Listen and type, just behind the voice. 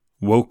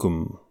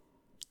Welcome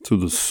to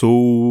the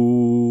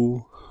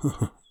Soul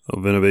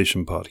of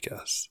Innovation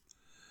podcast.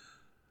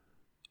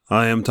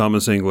 I am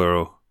Thomas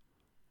Anglero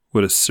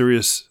with a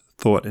serious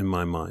thought in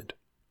my mind,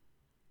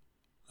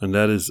 and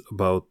that is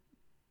about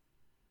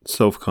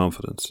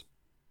self-confidence.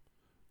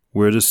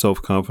 Where does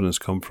self-confidence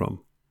come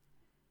from?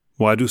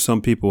 Why do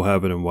some people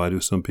have it and why do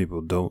some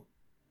people don't?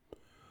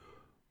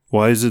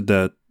 Why is it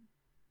that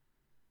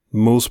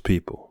most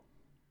people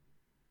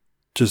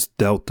just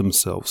doubt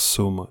themselves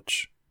so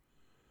much?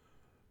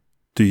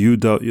 Do you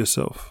doubt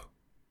yourself?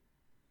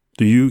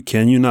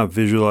 Can you not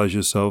visualize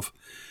yourself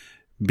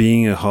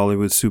being a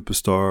Hollywood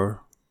superstar,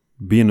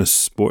 being a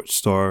sports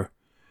star,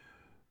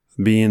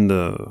 being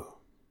the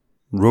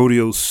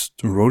rodeo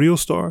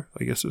star,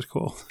 I guess it's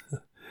called,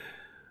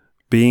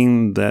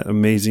 being that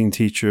amazing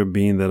teacher,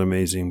 being that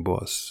amazing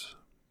boss,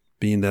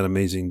 being that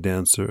amazing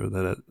dancer,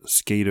 that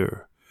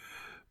skater,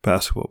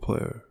 basketball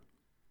player?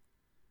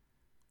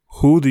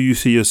 Who do you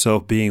see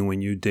yourself being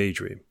when you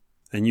daydream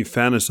and you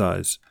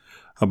fantasize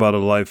about a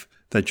life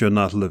that you're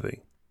not living?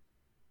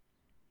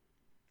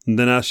 And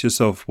then ask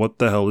yourself, what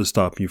the hell is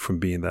stopping you from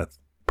being that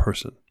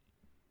person,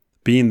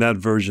 being that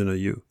version of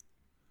you?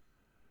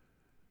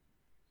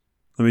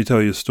 Let me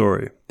tell you a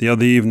story. The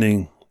other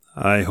evening,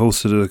 I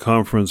hosted a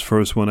conference,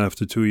 first one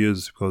after 2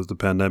 years because the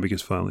pandemic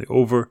is finally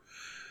over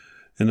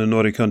in the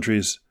Nordic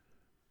countries.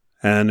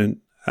 And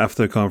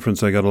after the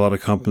conference, I got a lot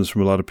of compliments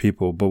from a lot of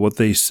people. But what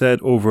they said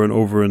over and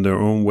over in their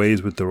own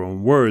ways with their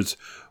own words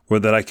were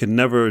that I could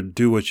never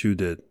do what you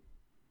did.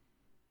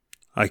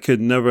 I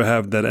could never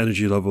have that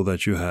energy level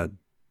that you had.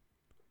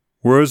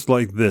 Words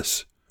like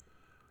this.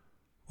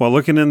 While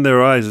looking in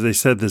their eyes as they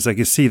said this, I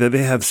could see that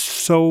they have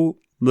so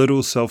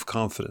little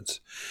self-confidence.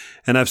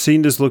 And I've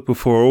seen this look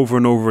before over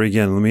and over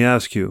again. Let me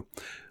ask you,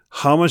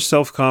 how much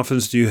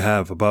self-confidence do you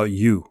have about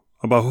you,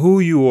 about who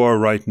you are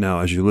right now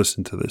as you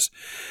listen to this?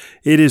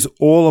 It is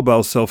all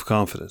about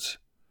self-confidence.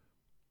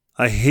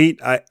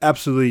 I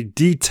absolutely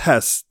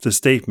detest the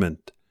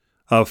statement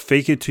of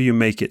fake it till you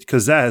make it,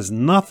 because that has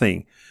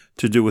nothing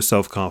to do with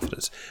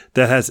self-confidence.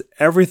 That has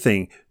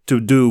everything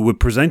to do with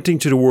presenting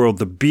to the world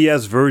the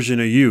BS version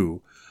of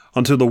you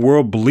until the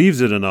world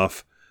believes it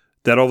enough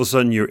that all of a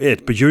sudden you're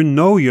it. But you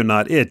know you're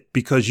not it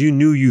because you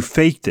knew you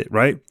faked it,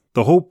 right?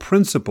 The whole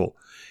principle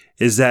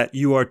is that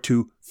you are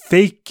to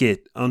fake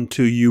it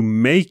until you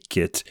make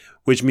it,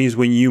 which means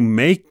when you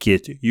make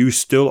it, you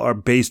still are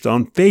based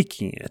on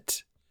faking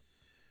it.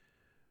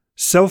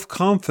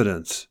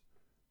 Self-confidence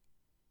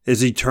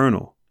is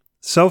eternal.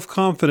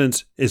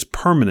 Self-confidence is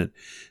permanent.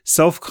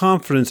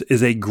 Self-confidence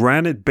is a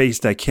granite base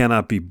that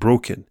cannot be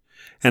broken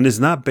and is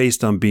not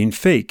based on being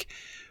fake.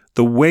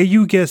 The way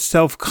you get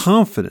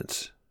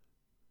self-confidence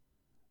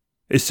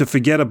is to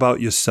forget about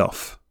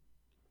yourself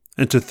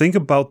and to think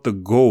about the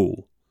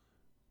goal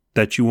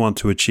that you want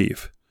to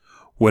achieve,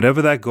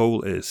 whatever that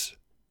goal is,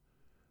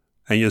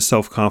 and your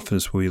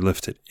self-confidence will be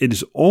lifted. It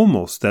is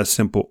almost that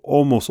simple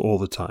almost all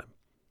the time.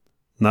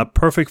 Not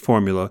perfect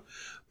formula,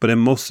 but in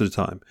most of the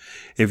time.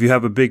 If you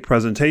have a big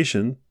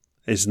presentation,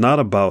 it's not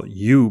about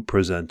you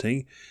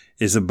presenting.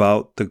 It's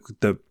about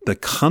the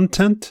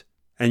content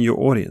and your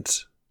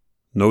audience.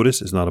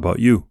 Notice it's not about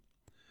you.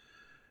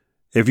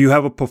 If you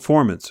have a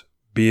performance,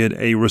 be it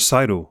a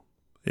recital,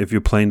 if you're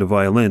playing the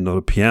violin or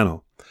the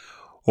piano,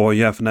 or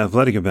you have an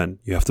athletic event,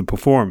 you have to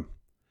perform,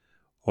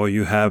 or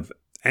you have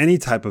any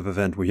type of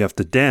event where you have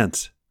to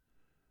dance,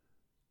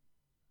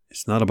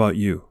 it's not about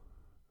you.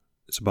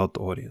 It's about the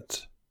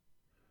audience.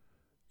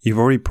 You've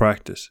already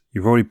practiced.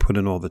 You've already put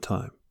in all the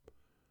time.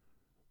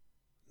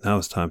 Now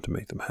it's time to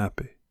make them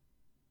happy.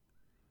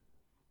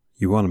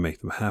 You want to make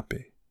them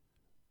happy,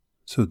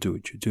 so do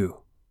what you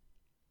do.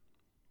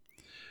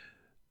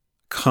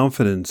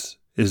 Confidence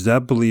is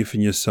that belief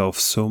in yourself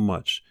so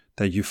much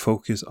that you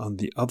focus on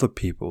the other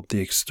people,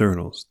 the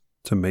externals,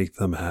 to make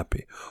them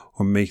happy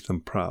or make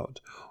them proud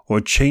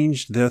or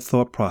change their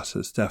thought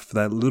process that for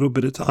that little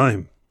bit of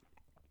time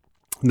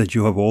that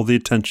you have all the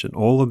attention,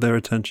 all of their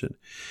attention,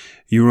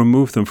 you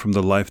remove them from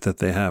the life that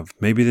they have.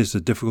 Maybe there's a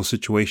difficult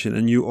situation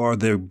and you are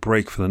their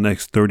break for the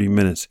next 30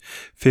 minutes,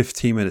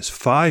 15 minutes,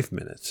 5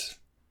 minutes.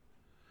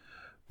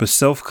 But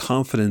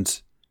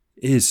self-confidence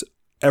is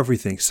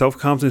everything.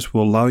 Self-confidence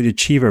will allow you to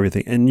achieve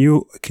everything, and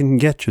you can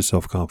get your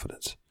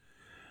self-confidence.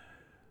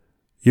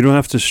 You don't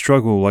have to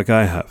struggle like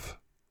I have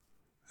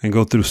and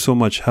go through so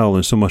much hell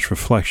and so much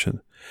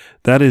reflection.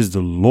 That is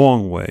the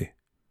long way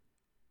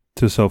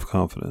to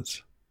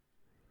self-confidence.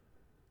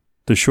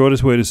 The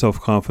shortest way to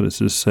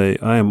self-confidence is to say,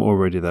 I am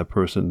already that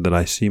person that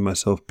I see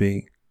myself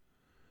being.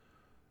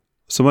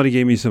 Somebody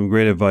gave me some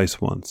great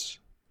advice once.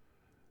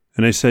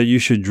 And they said, you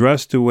should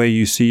dress the way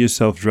you see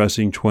yourself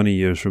dressing 20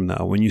 years from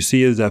now. When you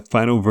see it as that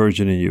final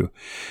version of you,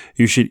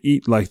 you should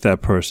eat like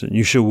that person.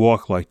 You should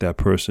walk like that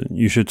person.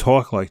 You should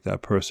talk like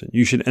that person.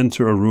 You should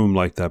enter a room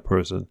like that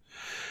person.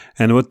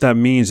 And what that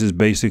means is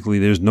basically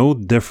there's no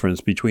difference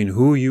between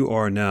who you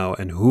are now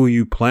and who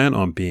you plan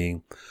on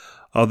being,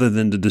 other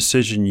than the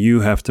decision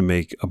you have to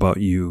make about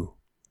you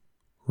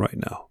right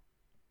now.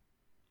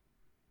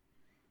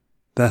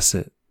 That's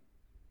it.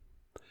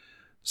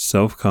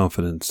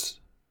 Self-confidence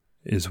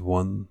is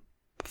one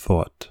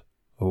thought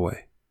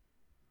away.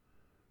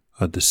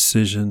 A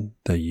decision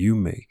that you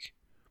make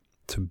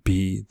to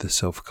be the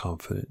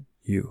self-confident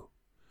you.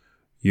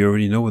 You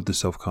already know what the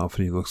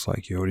self-confidence looks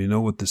like. You already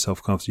know what the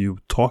self-confidence you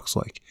talks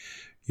like.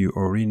 You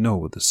already know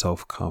what the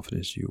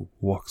self-confidence you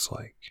walks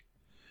like.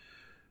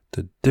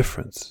 The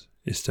difference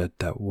is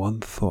that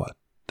one thought,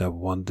 that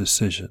one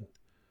decision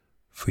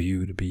for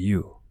you to be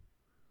you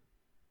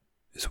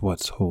is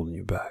what's holding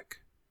you back.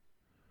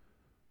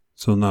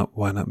 So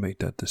why not make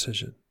that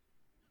decision?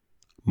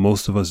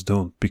 Most of us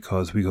don't,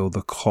 because we go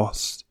the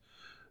cost,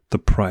 the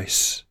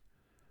price.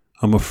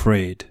 I'm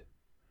afraid.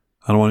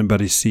 I don't want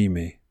anybody to see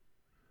me.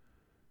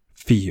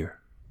 Fear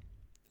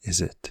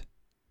is it.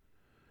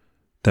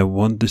 That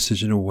one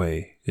decision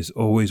away is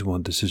always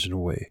one decision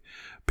away,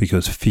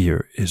 because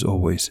fear is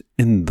always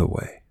in the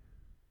way.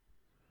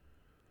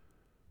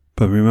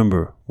 But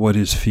remember, what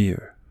is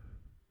fear?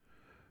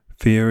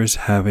 Fear is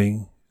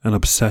having an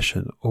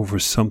obsession over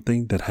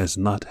something that has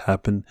not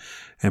happened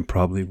and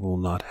probably will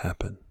not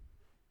happen.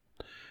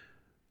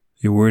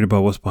 You're worried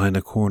about what's behind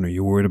the corner.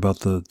 You're worried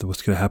about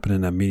what's going to happen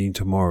in that meeting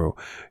tomorrow.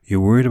 You're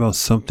worried about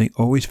something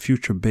always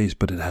future-based,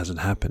 but it hasn't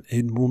happened.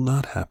 It will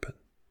not happen.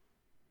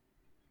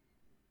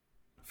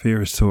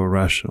 Fear is so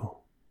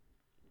irrational.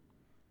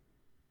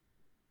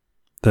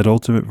 That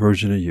ultimate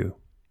version of you,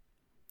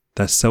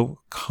 that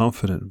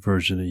self-confident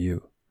version of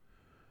you,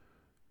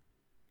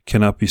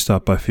 cannot be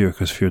stopped by fear,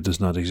 because fear does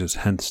not exist.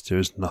 Hence,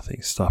 there's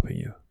nothing stopping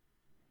you.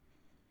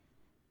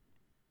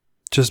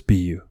 Just be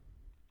you.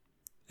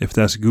 If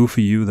that's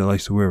goofy you that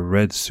likes to wear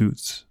red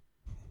suits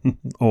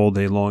all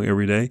day long,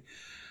 every day,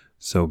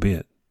 so be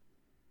it.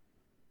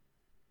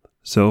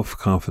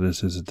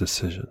 Self-confidence is a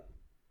decision.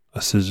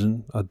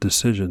 A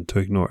decision to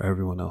ignore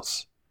everyone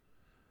else.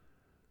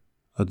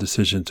 A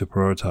decision to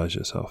prioritize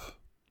yourself.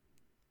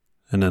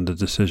 And then the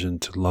decision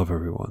to love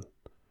everyone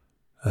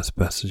as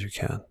best as you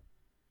can.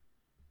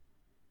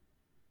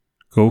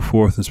 Go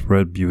forth and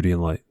spread beauty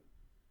and light.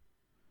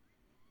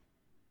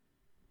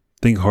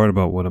 Think hard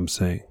about what I'm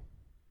saying.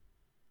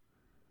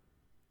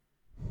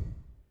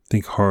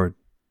 Think hard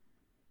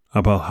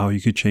about how you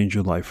could change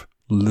your life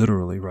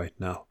literally right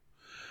now.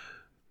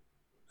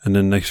 And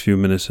in the next few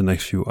minutes, the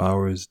next few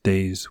hours,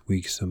 days,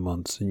 weeks, and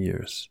months, and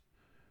years,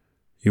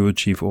 you will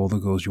achieve all the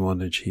goals you want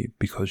to achieve,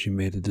 because you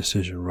made a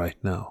decision right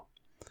now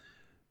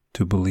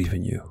to believe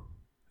in you.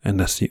 And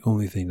that's the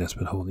only thing that's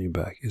been holding you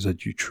back, is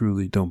that you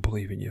truly don't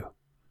believe in you.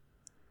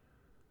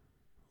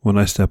 When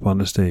I step on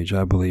the stage,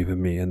 I believe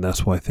in me, and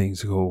that's why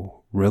things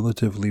go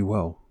relatively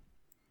well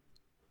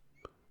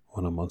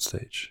when I'm on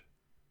stage.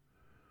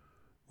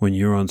 When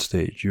you're on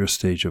stage, your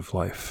stage of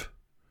life,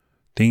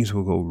 things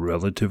will go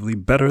relatively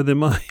better than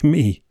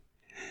me.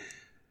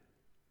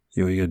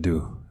 All you gotta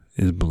do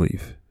is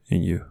believe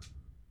in you.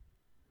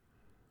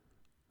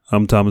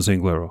 I'm Thomas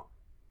Anglero.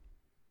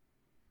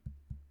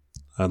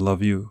 I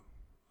love you.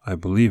 I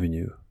believe in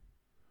you.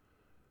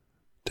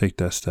 Take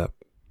that step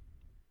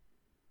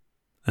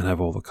and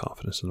have all the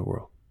confidence in the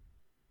world.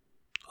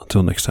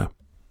 Until next time.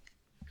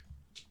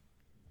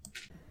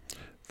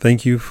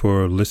 Thank you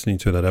for listening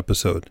to that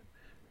episode.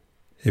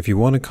 If you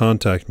want to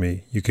contact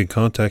me, you can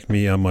contact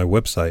me on my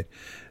website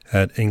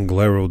at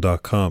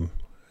anglero.com,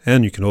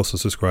 and you can also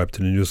subscribe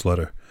to the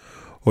newsletter.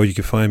 Or you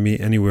can find me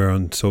anywhere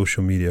on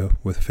social media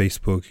with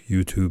Facebook,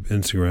 YouTube,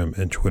 Instagram,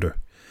 and Twitter.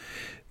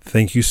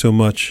 Thank you so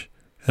much,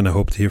 and I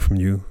hope to hear from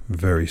you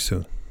very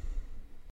soon.